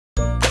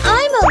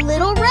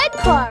little red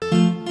car.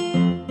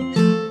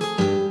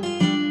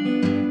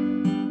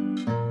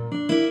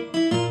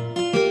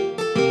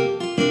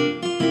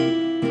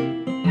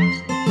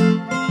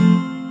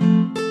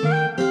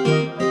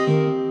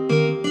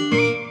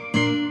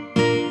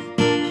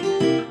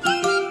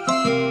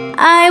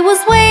 I was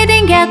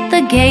waiting at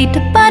the gate,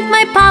 but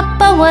my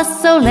papa was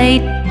so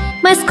late.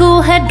 My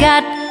school had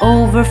got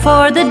over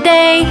for the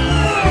day.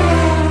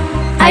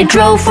 I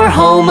drove for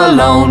home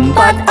alone,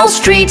 but all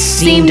streets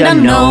seemed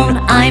unknown.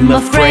 I'm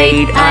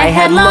afraid I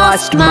had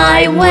lost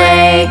my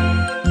way.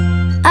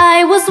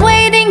 I was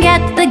waiting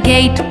at the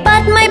gate,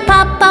 but my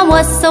papa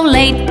was so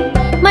late.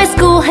 My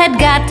school had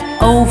got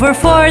over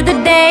for the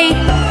day.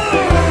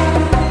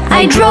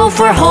 I drove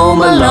for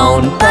home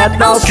alone,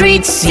 but all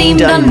streets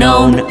seemed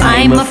unknown.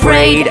 I'm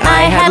afraid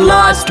I had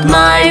lost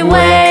my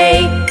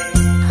way.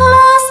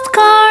 Lost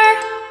car,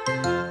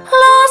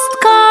 lost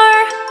car,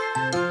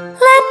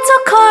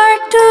 little car,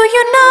 do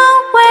you know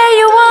where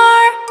you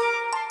are?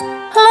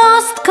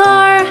 Lost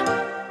car,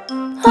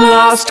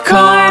 lost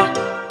car,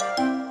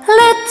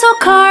 little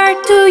car,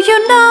 do you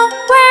know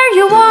where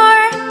you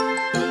are?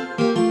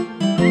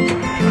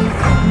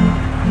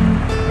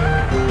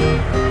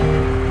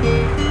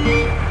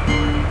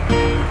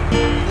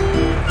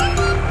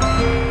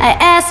 I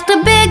asked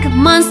a big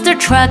monster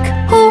truck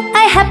who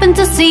I happened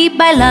to see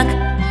by luck,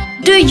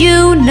 do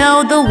you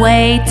know the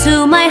way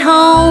to my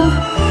home?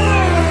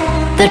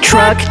 The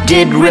truck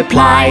did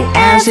reply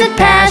as it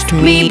passed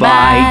me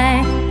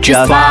by,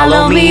 just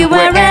follow me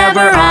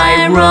wherever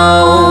I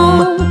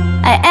roam.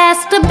 I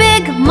asked a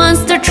big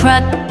monster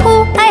truck who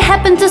I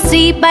happened to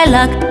see by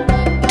luck,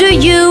 do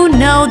you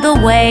know the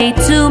way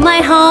to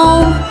my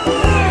home?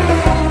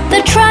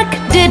 The truck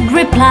did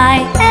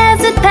reply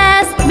as it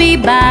passed me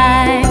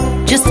by,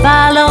 just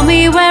follow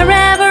me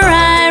wherever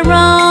I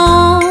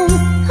roam.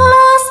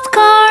 Lost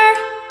car,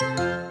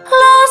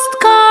 lost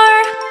car,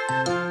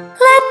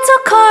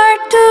 little car,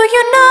 do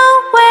you know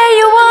where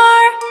you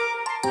are?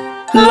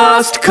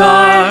 Lost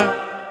car,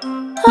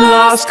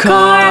 lost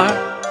car,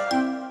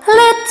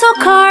 little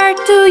car,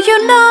 do you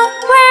know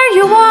where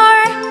you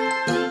are?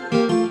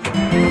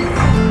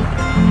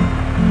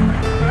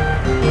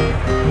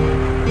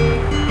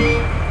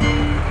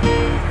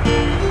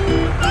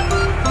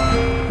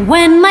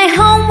 When my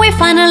home we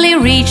finally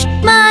reached,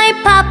 my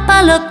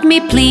papa looked me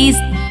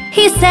pleased.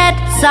 He said,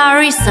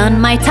 sorry son,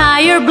 my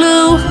tire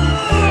blew.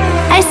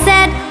 I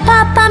said,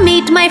 Papa,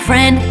 meet my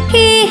friend.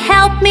 He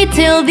helped me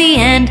till the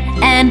end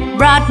and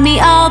brought me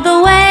all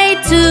the way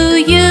to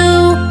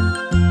you.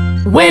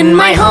 When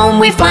my home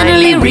we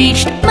finally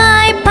reached,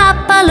 my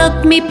papa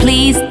looked me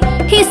pleased.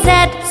 He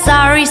said,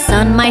 sorry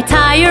son, my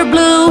tire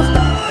blew.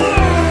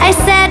 I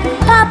said,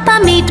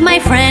 Papa, meet my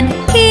friend.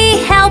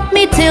 He helped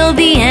me till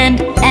the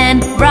end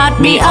and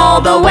brought me all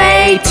the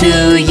way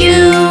to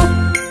you.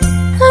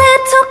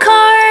 Little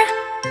car,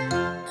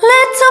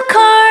 little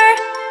car,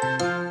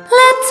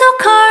 little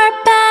car,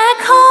 back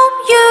home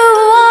you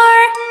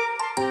are.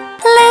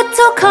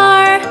 Little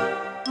car,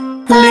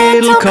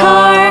 little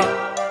car,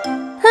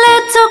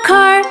 little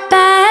car,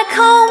 back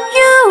home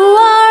you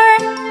are.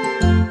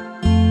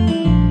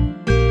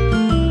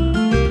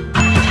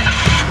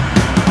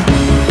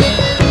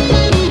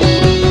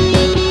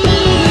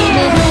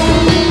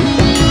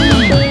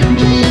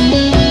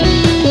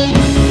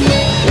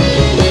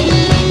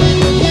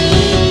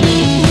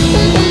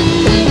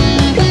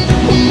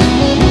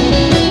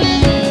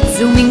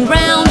 Zooming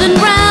round and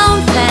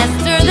round,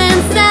 faster than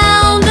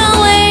sound,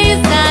 always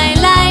I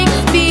like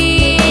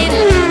speed.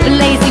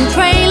 Blazing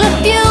trail of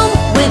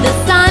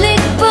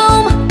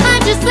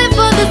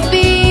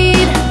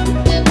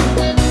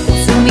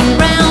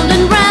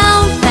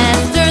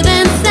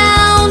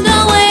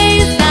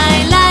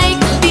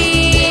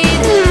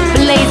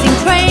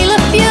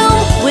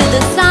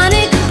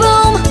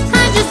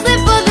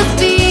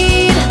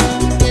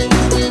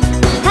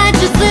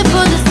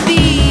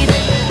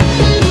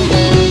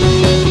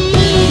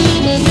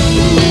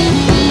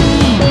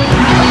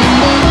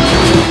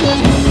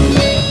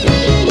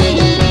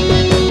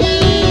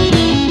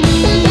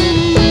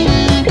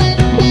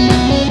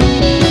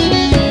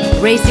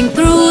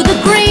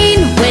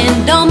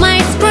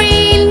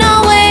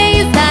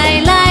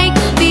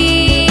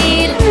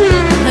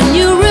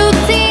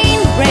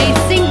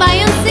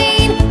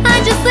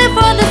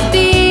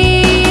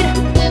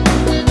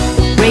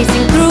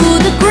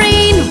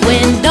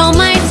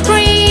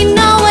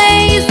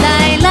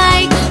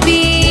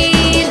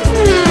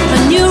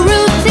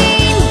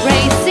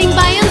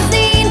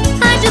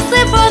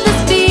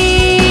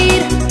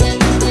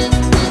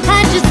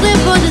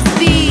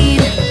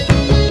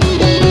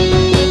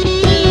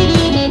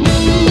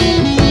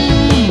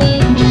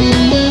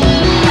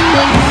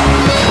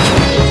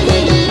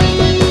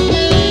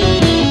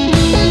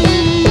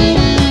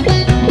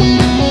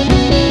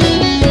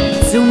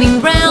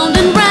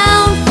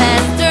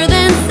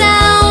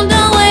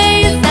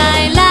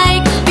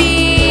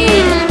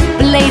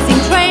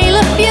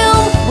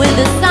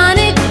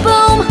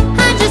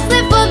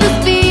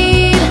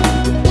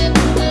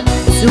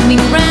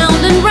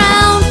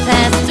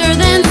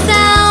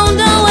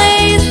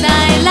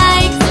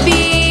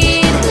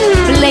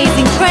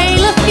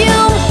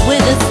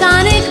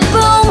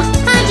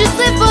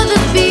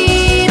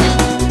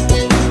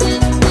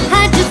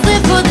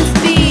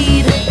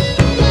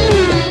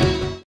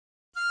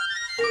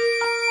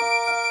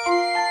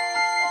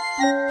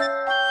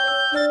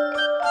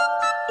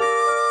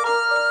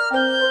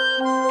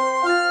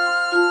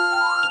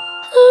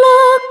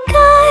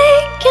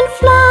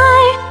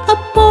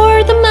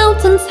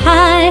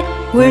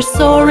We're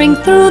soaring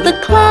through the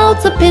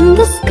clouds up in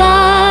the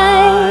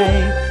sky.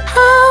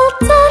 I'll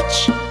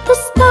touch the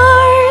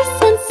stars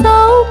and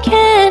so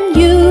can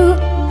you,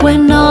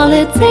 when all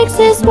it takes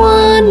is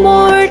one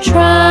more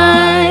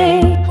try.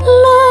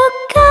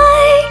 Look,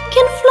 I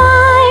can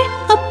fly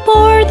up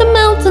o'er the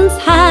mountains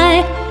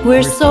high.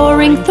 We're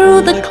soaring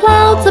through the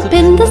clouds up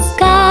in the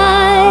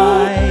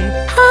sky.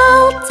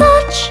 I'll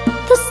touch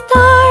the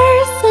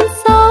stars and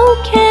so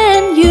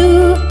can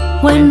you,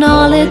 when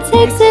all it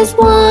takes is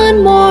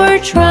one more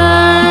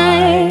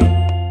try.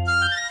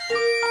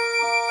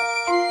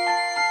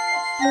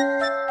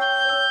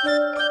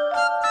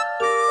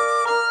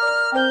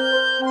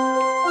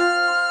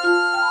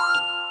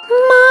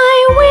 My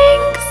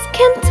wings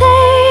can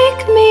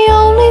take me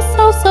only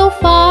so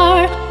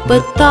far,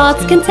 but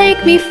thoughts can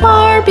take me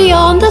far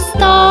beyond the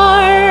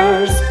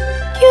stars.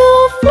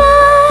 You'll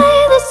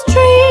fly the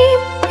stream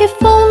if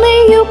only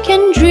you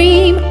can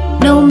dream,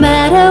 no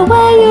matter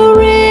where you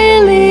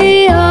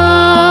really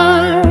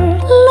are.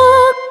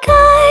 Look,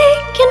 I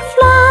can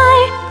fly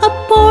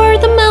up o'er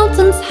the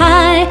mountains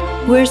high.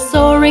 We're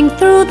soaring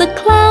through the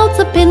clouds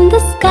up in the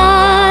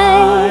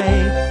sky.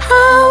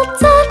 I'll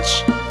touch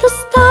the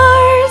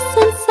stars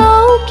and so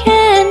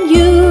can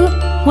you,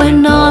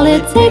 when all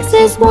it takes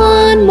is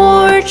one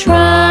more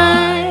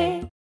try.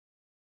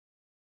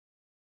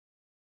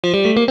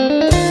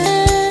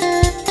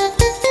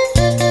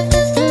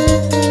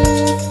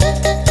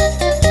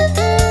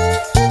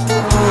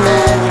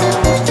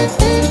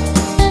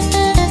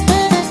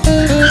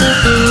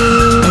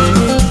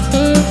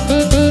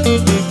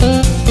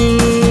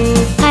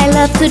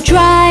 To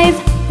drive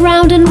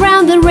round and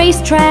round the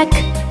racetrack,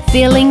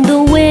 feeling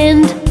the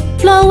wind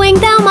flowing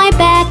down my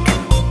back.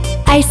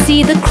 I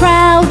see the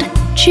crowd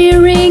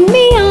cheering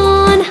me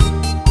on,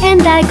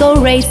 and I go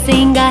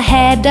racing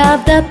ahead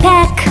of the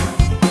pack.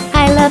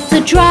 I love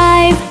to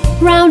drive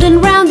round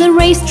and round the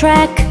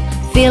racetrack,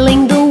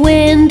 feeling the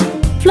wind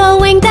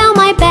flowing down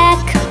my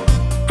back.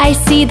 I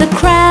see the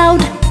crowd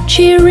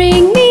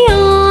cheering me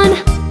on,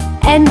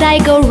 and I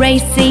go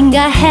racing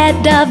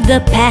ahead of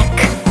the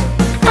pack.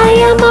 I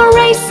am a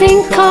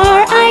racing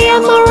car, I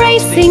am a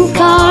racing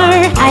car.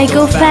 I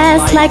go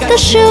fast like the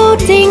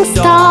shooting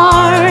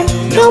star.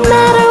 No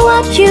matter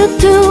what you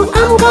do,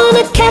 I'm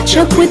gonna catch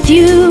up with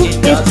you.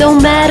 It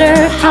don't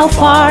matter how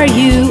far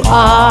you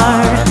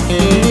are.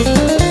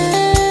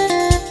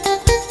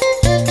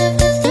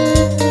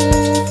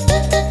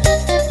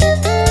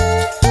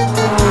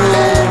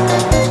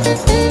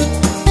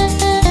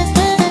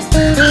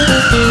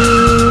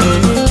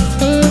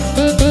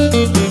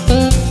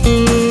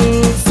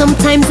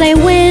 Sometimes I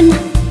win,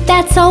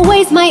 that's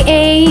always my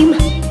aim.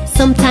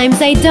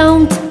 Sometimes I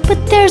don't, but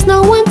there's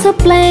no one to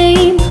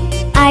blame.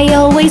 I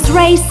always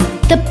race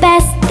the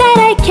best that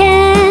I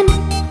can.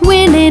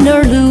 Winning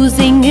or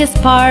losing is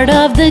part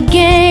of the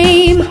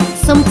game.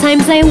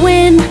 Sometimes I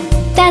win,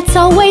 that's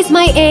always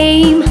my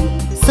aim.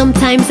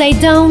 Sometimes I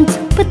don't,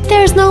 but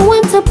there's no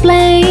one to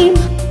blame.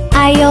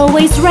 I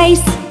always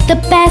race the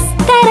best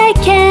that I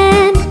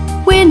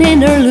can.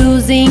 Winning or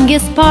losing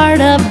is part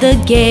of the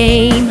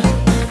game.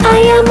 I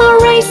am a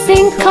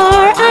racing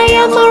car, I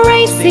am a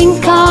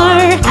racing car.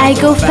 I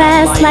go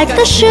fast like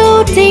the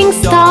shooting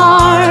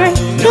star.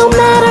 No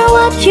matter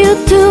what you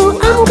do,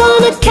 I'm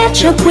gonna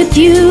catch up with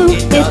you.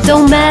 It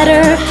don't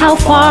matter how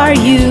far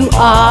you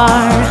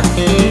are.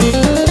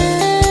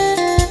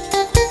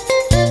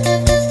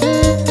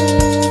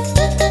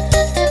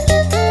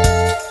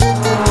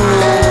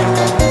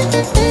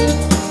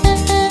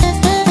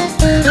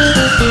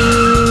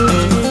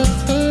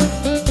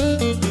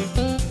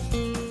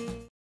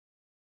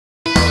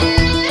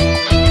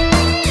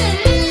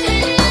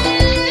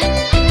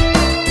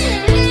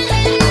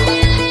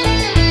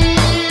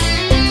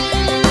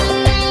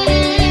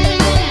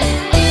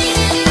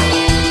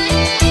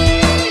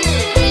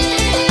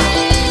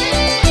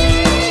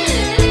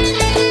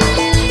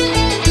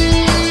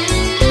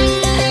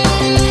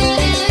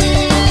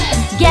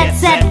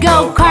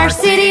 Car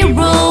City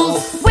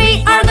rules.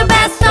 We are the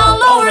best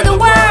all over the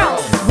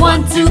world.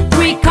 1, 2,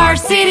 3, Car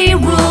City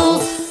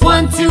rules.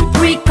 1, 2,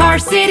 3, Car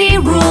City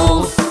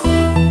rules.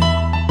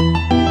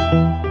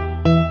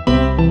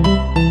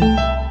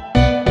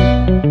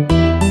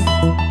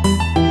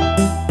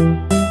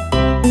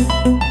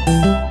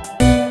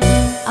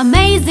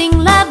 Amazing,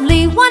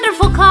 lovely,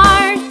 wonderful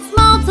cars.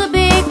 Small to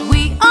big,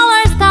 we all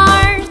are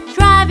stars.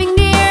 Driving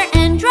near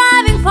and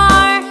driving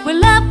far. We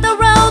love the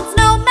roads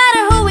no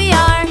matter who we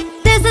are.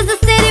 This is the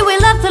city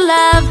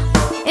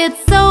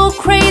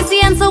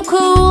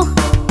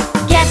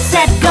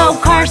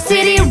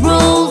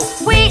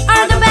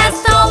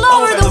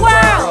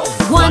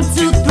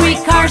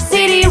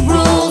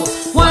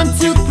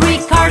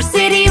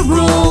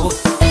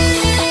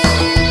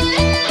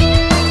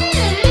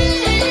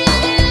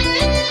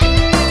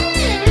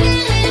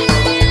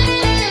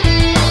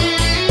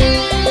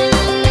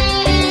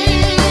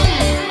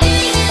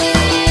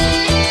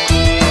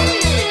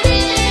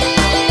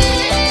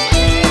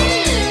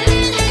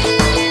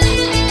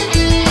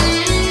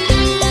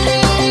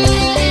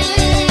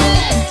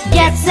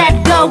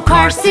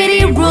Car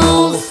City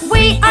rules.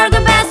 We are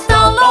the best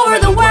all over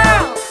the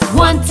world.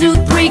 1, 2,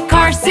 3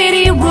 Car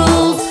City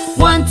rules.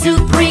 1,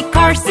 2, 3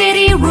 Car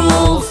City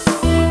rules.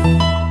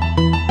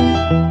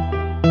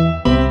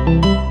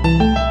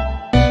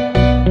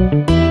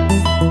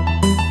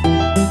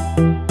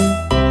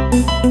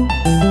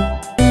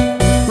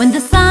 When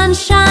the sun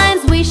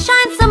shines, we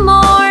shine some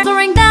more,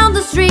 soaring down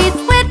the streets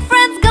with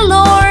friends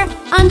galore.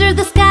 Under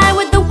the sky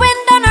with the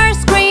wind on our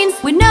screens,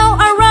 we know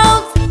our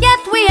roads, yet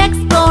we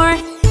explore.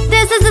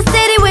 This is a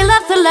city we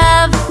love to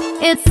love.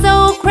 It's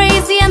so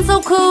crazy and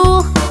so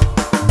cool.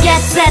 Get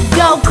set,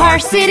 go, Car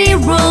City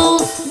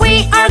rules.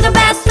 We are the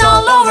best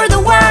all over the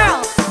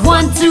world.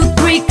 1, 2,